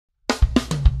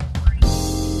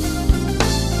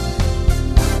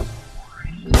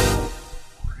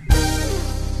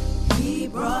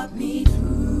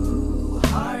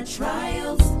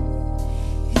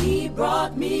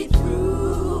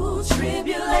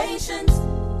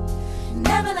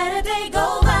Never let a day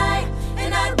go by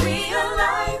and I'd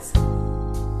realize,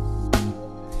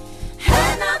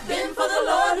 had not been for the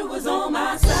Lord who was on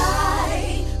my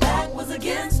side, back was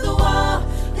against the wall,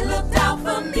 He looked out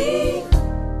for me.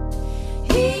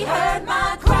 He heard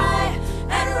my cry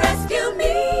and rescued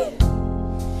me.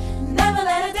 Never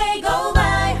let a day go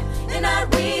by and I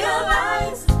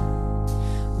realize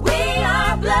we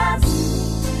are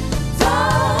blessed.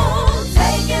 Don't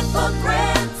take it for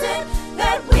granted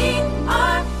that we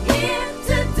are here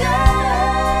today.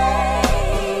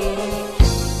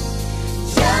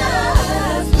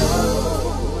 Just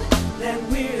know that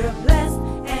we're blessed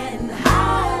and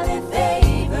highly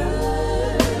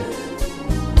favored.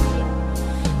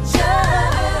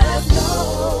 Just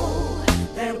know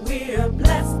that we're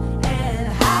blessed and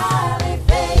highly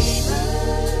favored.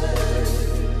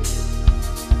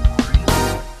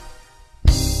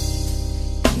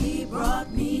 He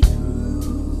brought me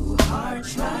through hard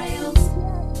trials.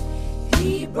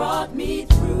 He brought me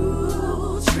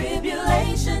through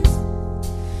tribulations.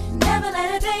 Never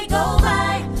let a day go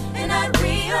by and I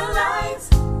realize,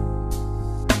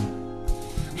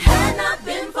 had not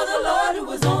been for the Lord who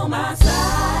was on my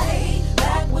side,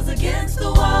 back was against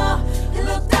the wall, He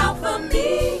looked out for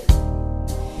me.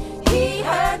 He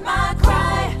heard my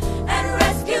cry and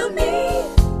rescued me.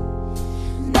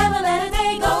 Never let a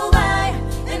day go by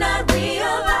and I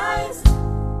realize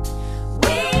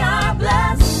we are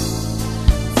blessed.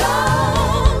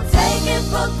 Don't take it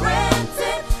for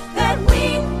granted that we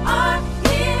are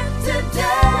here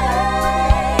today.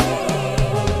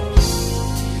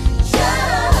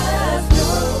 Just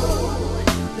know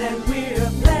that we're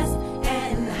blessed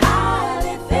and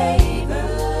highly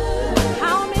favored.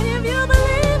 How many of you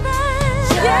believe it?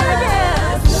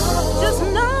 Just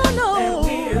know that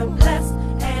we're blessed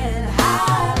and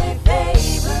highly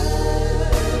favored.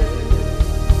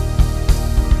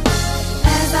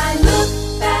 As I look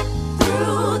back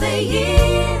through the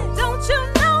years, don't you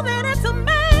know that it's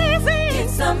amazing?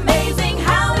 It's amazing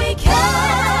how He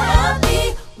kept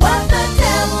me. What the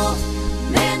devil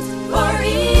meant for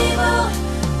evil,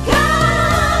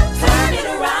 God turned it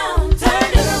around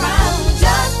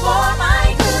just for my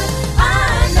good. I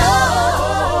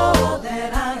know that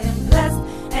I am blessed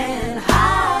and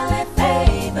highly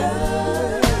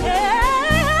favored.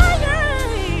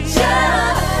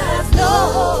 Just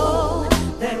know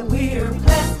that we're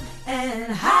blessed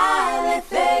and highly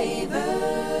favored.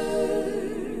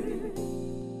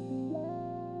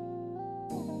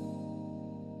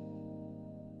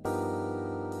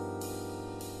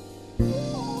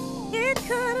 It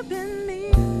could have been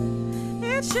me.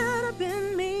 It should have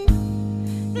been me.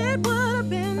 It would have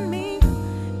been me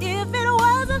if it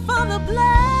wasn't for the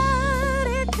blood.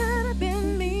 It could have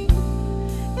been me.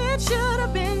 It should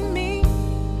have been me.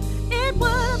 It would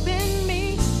have been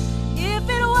me if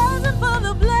it wasn't for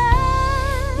the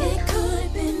blood. It could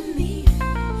have been me.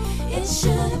 It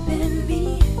should have been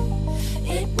me.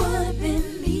 It would have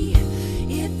been me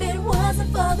if it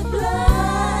wasn't for the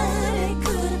blood. It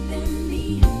could have been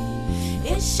me.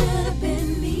 It should have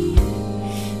been me.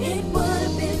 It would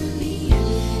have been me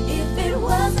if it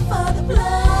wasn't for the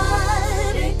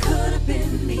blood. It could have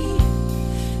been me.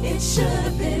 It should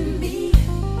have been me.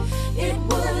 It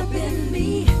would have been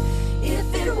me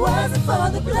if it wasn't for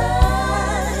the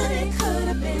blood. It could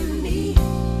have been me.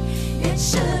 It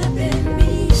should